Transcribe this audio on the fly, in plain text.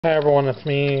Hi everyone, it's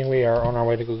me. We are on our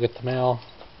way to go get the mail.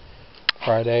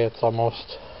 Friday, it's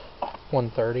almost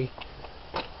 1:30.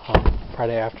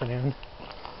 Friday afternoon.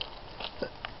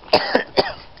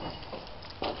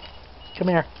 Come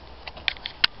here.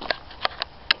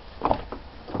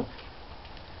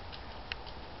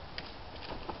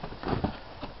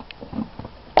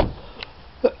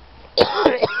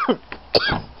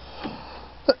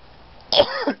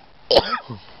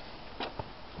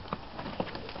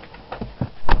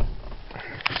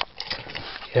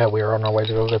 Yeah, we are on our way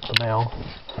to go get the mail.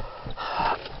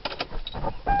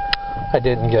 I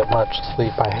didn't get much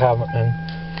sleep. I haven't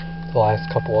in the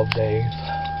last couple of days.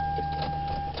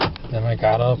 Then I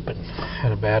got up and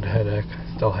had a bad headache.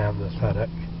 I still have this headache.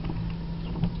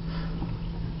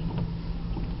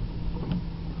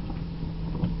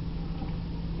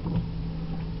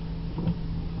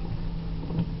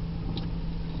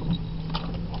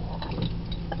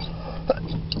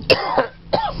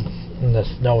 And the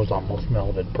snow's almost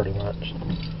melted pretty much.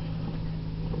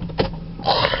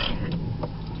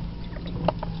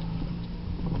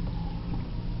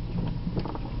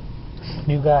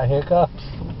 You got hiccups?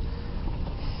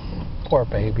 Poor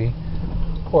baby.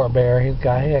 Poor bear, he's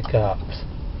got hiccups.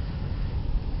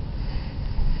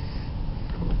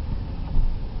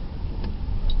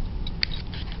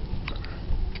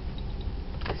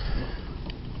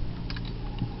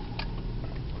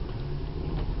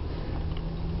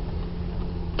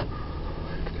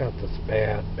 He's got this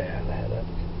bad headache.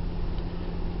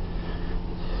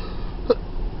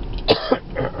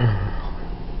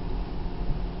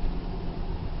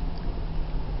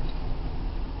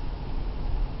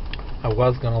 I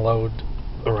was going to load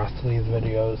the rest of these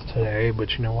videos today,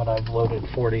 but you know what? I've loaded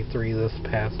 43 this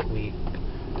past week.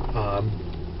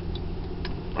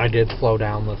 I did slow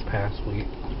down this past week.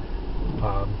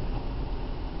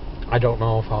 I don't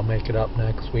know if I'll make it up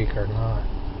next week or not.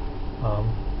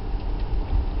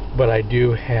 But I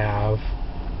do have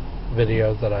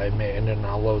videos that I made, and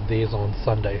I'll load these on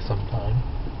Sunday sometime.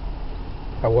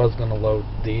 I was going to load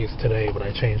these today, but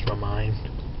I changed my mind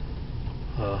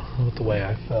with the way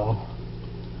I felt.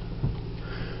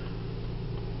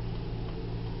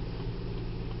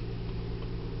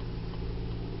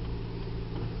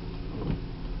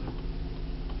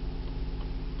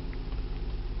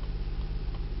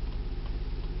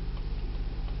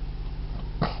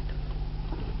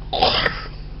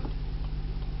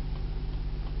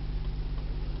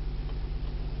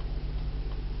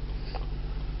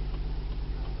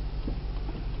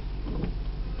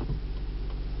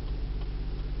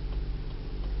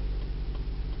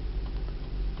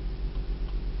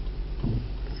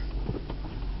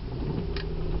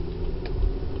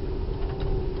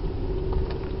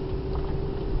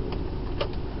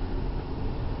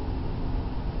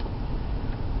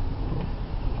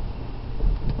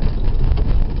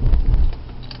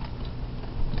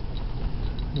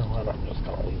 You know what, I'm just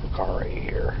going to leave the car right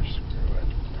here. Screw it.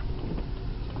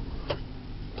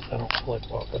 I don't feel like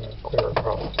walking clear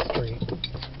across the street.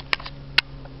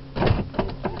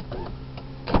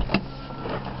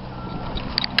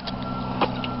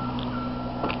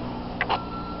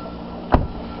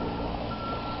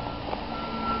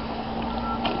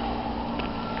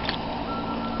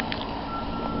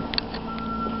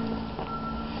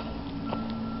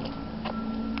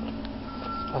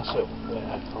 Especially with the way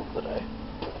I feel today.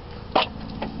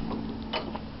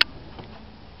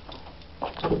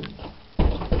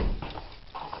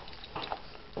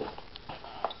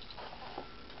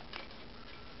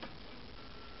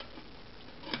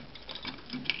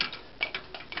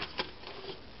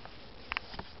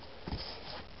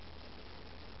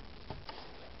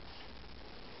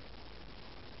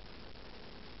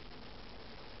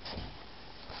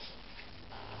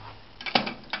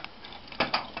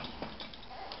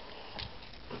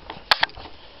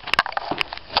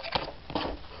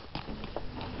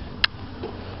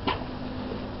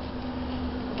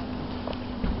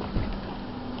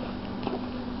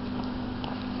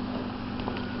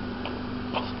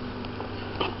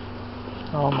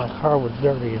 Oh, my car was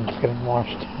dirty and it's getting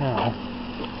washed now.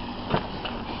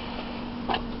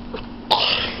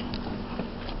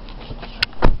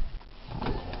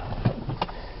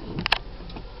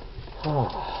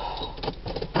 Oh.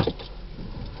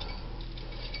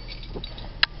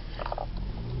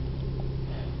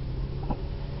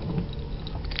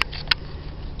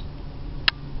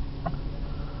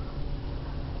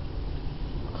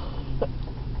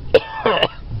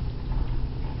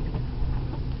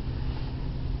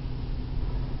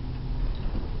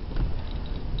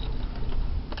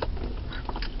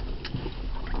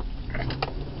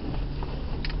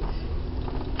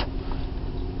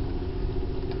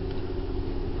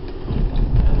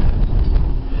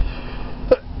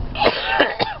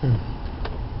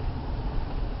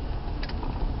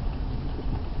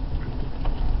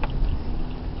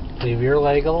 leave your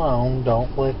leg alone.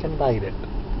 Don't lick and bite it.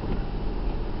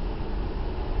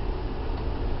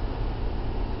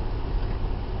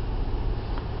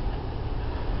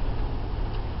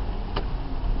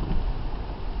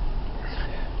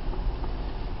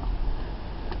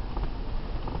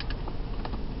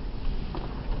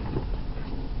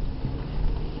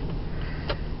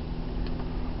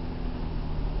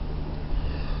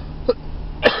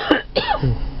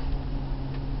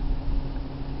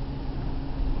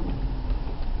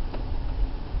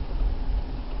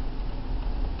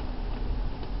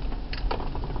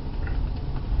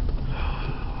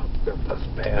 Got this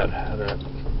bad headache.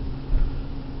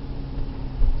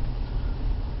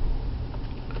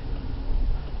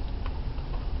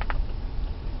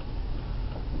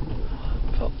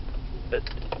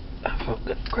 I felt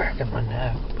good crack in my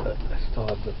neck, but I still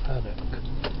have this headache.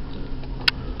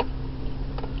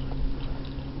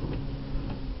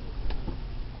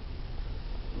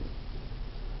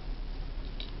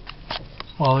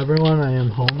 Well, everyone, I am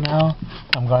home now.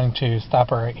 I'm going to stop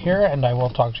right here, and I will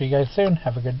talk to you guys soon.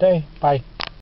 Have a good day. Bye.